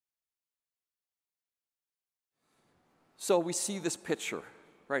So we see this picture,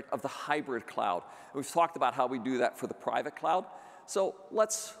 right, of the hybrid cloud. We've talked about how we do that for the private cloud. So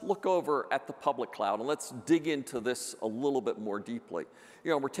let's look over at the public cloud and let's dig into this a little bit more deeply.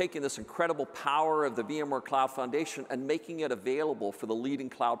 You know, we're taking this incredible power of the VMware Cloud Foundation and making it available for the leading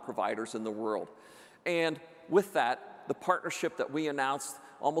cloud providers in the world. And with that, the partnership that we announced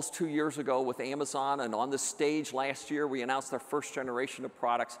almost 2 years ago with Amazon, and on this stage last year, we announced our first generation of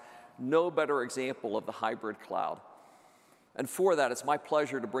products. No better example of the hybrid cloud. And for that, it's my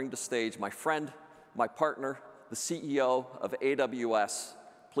pleasure to bring to stage my friend, my partner, the CEO of AWS.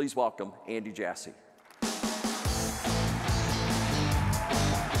 Please welcome Andy Jassy.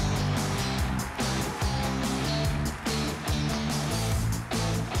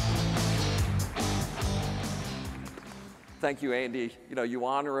 Thank you, Andy. You know, you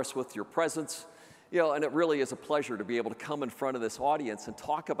honor us with your presence. You know, and it really is a pleasure to be able to come in front of this audience and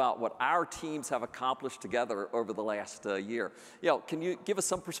talk about what our teams have accomplished together over the last year. You know, can you give us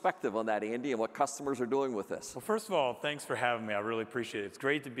some perspective on that, Andy, and what customers are doing with this? Well, first of all, thanks for having me. I really appreciate it. It's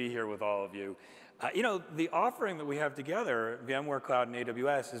great to be here with all of you. You know, the offering that we have together, VMware Cloud and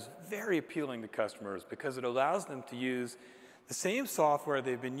AWS, is very appealing to customers because it allows them to use the same software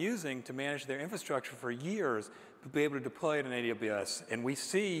they've been using to manage their infrastructure for years, but be able to deploy it in AWS. And we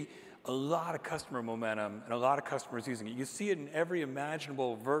see a lot of customer momentum and a lot of customers using it. You see it in every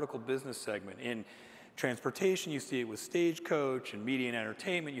imaginable vertical business segment. In transportation, you see it with Stagecoach, and media and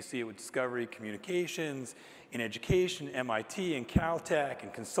entertainment, you see it with Discovery Communications, in education, MIT and Caltech,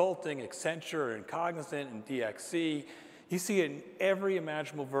 and consulting, Accenture and Cognizant and DXC. You see it in every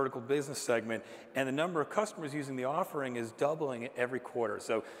imaginable vertical business segment, and the number of customers using the offering is doubling every quarter.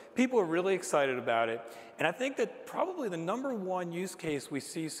 So people are really excited about it, and I think that probably the #1 use case we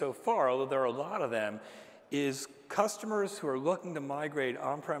see so far, although there are a lot of them, is customers who are looking to migrate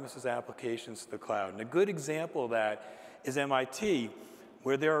on-premises applications to the cloud. And a good example of that is MIT,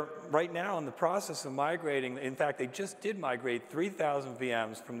 where they're right now in the process of migrating. In fact, they just did migrate 3,000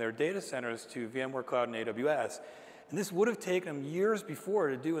 VMs from their data centers to VMware Cloud and AWS. And this would have taken them years before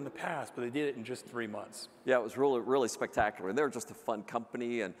to do in the past, but they did it in just 3 months. Yeah, it was really, really spectacular. And they're just a fun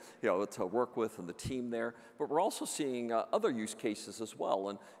company and, you know, to work with, and the team there. But we're also seeing other use cases as well.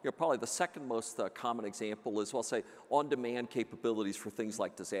 And, you know, probably the second most common example is, well, say, on-demand capabilities for things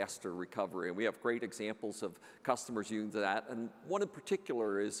like disaster recovery. And we have great examples of customers using that. And one in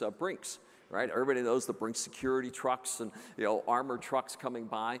particular is Brinks. Right? Everybody knows the Brinks security trucks and, you know, armored trucks coming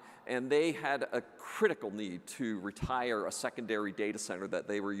by, and they had a critical need to retire a secondary data center that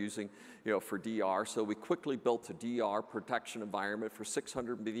they were using, you know, for DR. So we quickly built a DR protection environment for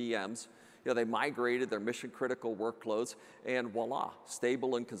 600 VMs. You know, they migrated their mission-critical workloads, and voila,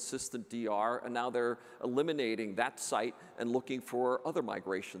 stable and consistent DR, and now they're eliminating that site and looking for other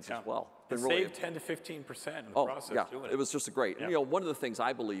migrations as well. It saved 10 to 15% in the process doing it. It was just great. Yeah. You know, one of the things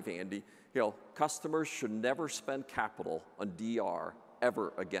I believe, Andy, you know, customers should never spend capital on DR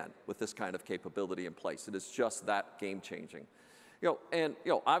ever again with this kind of capability in place. It is just that game-changing. You know, and,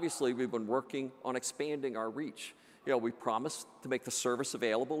 you know, obviously we've been working on expanding our reach. You know, we promised to make the service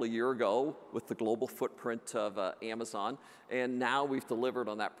available a year ago with the global footprint of Amazon, and now we've delivered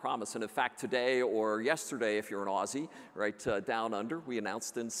on that promise. And in fact, today or yesterday, if you're an Aussie, right, down under, we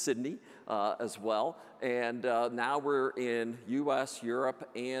announced in Sydney as well. And now we're in US, Europe,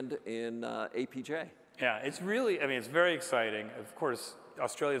 and in APJ. Yeah, it's really, I mean, it's very exciting. Of course,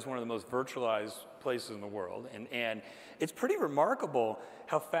 Australia is one of the most virtualized places in the world, and it's pretty remarkable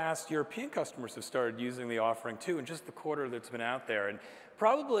how fast European customers have started using the offering too in just the quarter that's been out there. And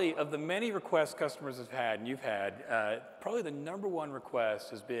probably of the many requests customers have had, and you've had, probably the #1 request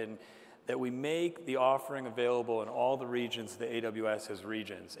has been that we make the offering available in all the regions that AWS has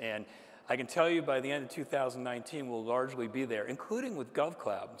regions. And I can tell you by the end of 2019, we'll largely be there, including with Gov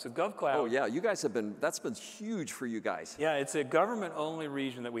Cloud. So Gov Cloud. Oh yeah, you guys have been, that's been huge for you guys. Yeah, it's a government-only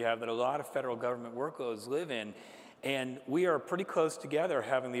region that we have that a lot of federal government workloads live in. And we are pretty close together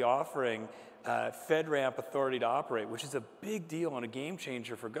having the offering FedRAMP authority to operate, which is a big deal and a game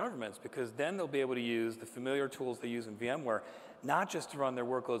changer for governments, because then they'll be able to use the familiar tools they use in VMware, not just to run their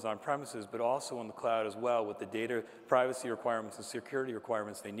workloads on premises, but also on the cloud as well with the data privacy requirements and security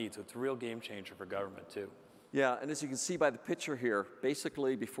requirements they need. So it's a real game changer for government too. Yeah, and as you can see by the picture here,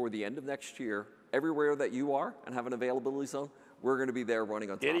 basically before the end of next year, everywhere that you are and have an availability zone, we're going to be there running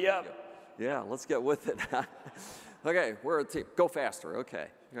on top of you. Yeah, let's get with it. Okay, we're a team. Go faster, okay.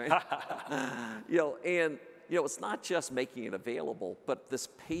 Right? You know, and it's not just making it available, but this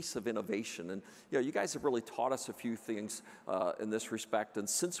pace of innovation. And you guys have really taught us a few things in this respect. And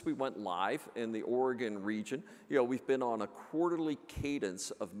since we went live in the Oregon region, we've been on a quarterly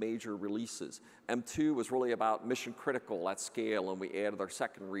cadence of major releases. M2 was really about mission critical at scale, and we added our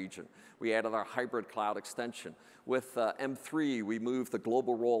second region. We added our hybrid cloud extension. With M3, we moved the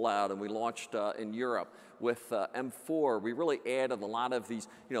global rollout and we launched in Europe. With M4, we really added a lot of these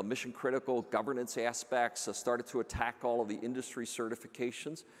mission critical governance aspects, started to attack all of the industry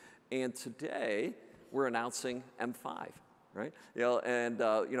certifications. And today, we're announcing M5. Right?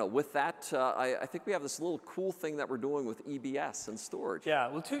 With that, I think we have this little cool thing that we're doing with EBS and storage. Yeah,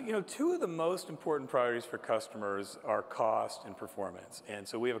 well, two of the most important priorities for customers are cost and performance. And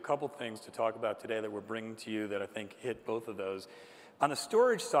so we have a couple things to talk about today that we're bringing to you that I think hit both of those. On the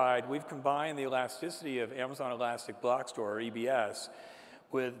storage side, we've combined the elasticity of Amazon Elastic Block Store, or EBS,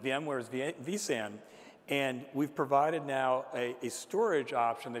 with VMware's vSAN. And we've provided now a storage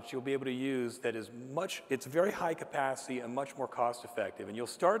option that you'll be able to use that is it's very high capacity and much more cost effective. And you'll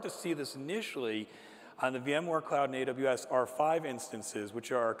start to see this initially on the VMware Cloud and AWS R5 instances,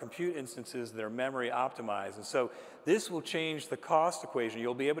 which are our compute instances that are memory optimized. And so this will change the cost equation.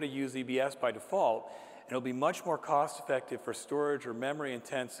 You'll be able to use EBS by default, and it'll be much more cost effective for storage or memory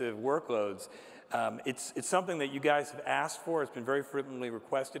intensive workloads. It's something that you guys have asked for. It's been very frequently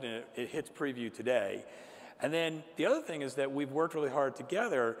requested, and it hits preview today. And then the other thing is that we've worked really hard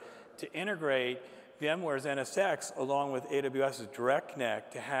together to integrate VMware's NSX along with AWS's Direct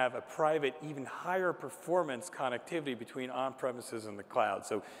Connect to have a private, even higher performance connectivity between on-premises and the cloud.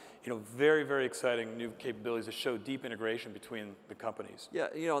 So, very, very exciting new capabilities that show deep integration between the companies. Yeah,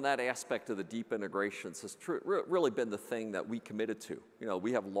 and that aspect of the deep integrations has really been the thing that we committed to.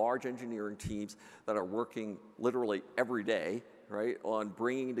 We have large engineering teams that are working literally every day, right, on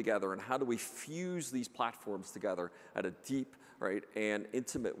bringing together and how do we fuse these platforms together at a deep, right, and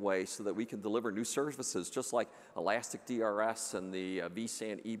intimate way so that we can deliver new services just like Elastic DRS and the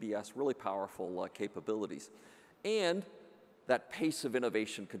vSAN EBS, really powerful capabilities. And that pace of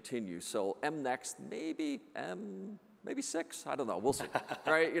innovation continues. So M next, maybe 6, I don't know, we'll see,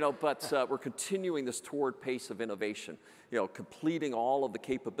 right? But we're continuing this toward pace of innovation, completing all of the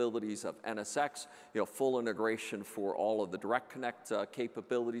capabilities of NSX, full integration for all of the Direct Connect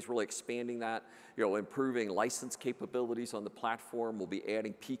capabilities, really expanding that, improving license capabilities on the platform. We'll be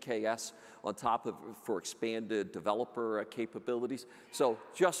adding PKS on top of for expanded developer capabilities. So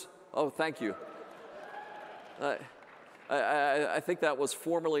thank you. I think that was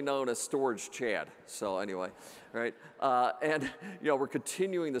formerly known as Storage Chad. So anyway, right? We're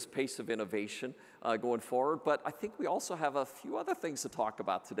continuing this pace of innovation going forward. But I think we also have a few other things to talk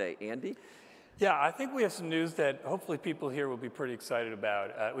about today. Andy? Yeah, I think we have some news that hopefully people here will be pretty excited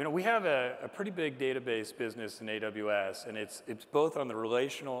about. We have a pretty big database business in AWS, and it's both on the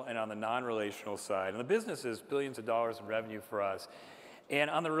relational and on the non-relational side. And the business is billions of dollars in revenue for us. And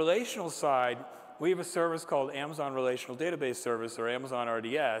on the relational side, we have a service called Amazon Relational Database Service, or Amazon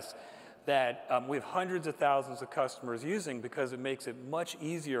RDS, that we have hundreds of thousands of customers using because it makes it much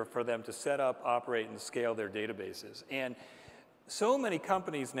easier for them to set up, operate, and scale their databases. And so many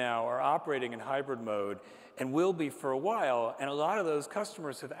companies now are operating in hybrid mode and will be for a while, and a lot of those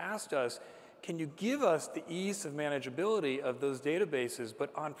customers have asked us, can you give us the ease of manageability of those databases,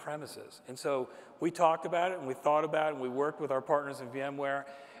 but on premises? And so we talked about it, and we thought about it, and we worked with our partners in VMware,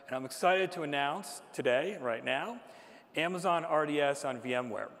 and I'm excited to announce today, right now, Amazon RDS on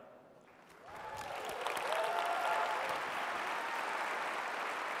VMware.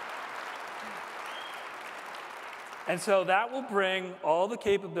 And so that will bring all the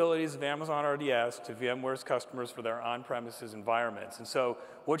capabilities of Amazon RDS to VMware's customers for their on-premises environments. And so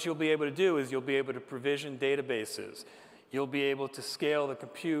what you'll be able to do is you'll be able to provision databases. You'll be able to scale the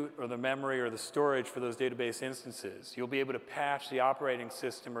compute or the memory or the storage for those database instances. You'll be able to patch the operating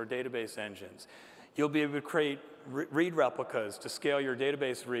system or database engines. You'll be able to create read replicas to scale your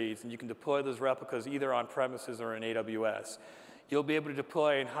database reads, and you can deploy those replicas either on premises or in AWS. You'll be able to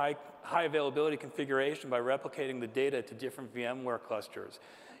deploy in high availability configuration by replicating the data to different VMware clusters.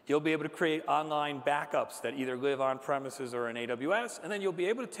 You'll be able to create online backups that either live on premises or in AWS, and then you'll be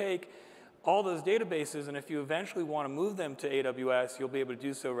able to take all those databases, and if you eventually want to move them to AWS, you'll be able to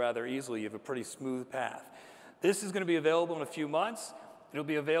do so rather easily. You have a pretty smooth path. This is going to be available in a few months. It'll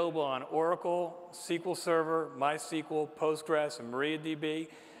be available on Oracle, SQL Server, MySQL, Postgres, and MariaDB.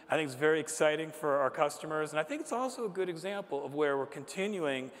 I think it's very exciting for our customers, and I think it's also a good example of where we're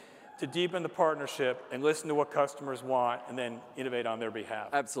continuing to deepen the partnership and listen to what customers want and then innovate on their behalf.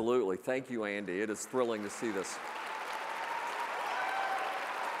 Absolutely. Thank you, Andy. It is thrilling to see this.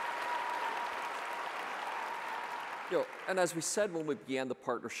 And as we said when we began the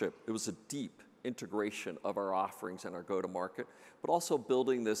partnership, it was a deep integration of our offerings and our go-to-market, but also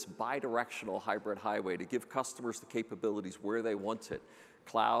building this bi-directional hybrid highway to give customers the capabilities where they want it.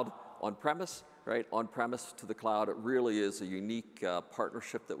 Cloud, on-premise, right? On-premise to the cloud. It really is a unique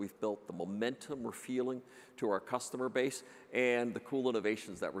partnership that we've built, the momentum we're feeling to our customer base, and the cool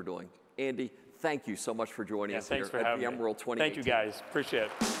innovations that we're doing. Andy, thank you so much for joining us here at VMworld 2018. Thank you, guys. Appreciate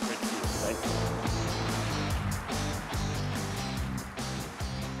it. Great to see you. Thank you.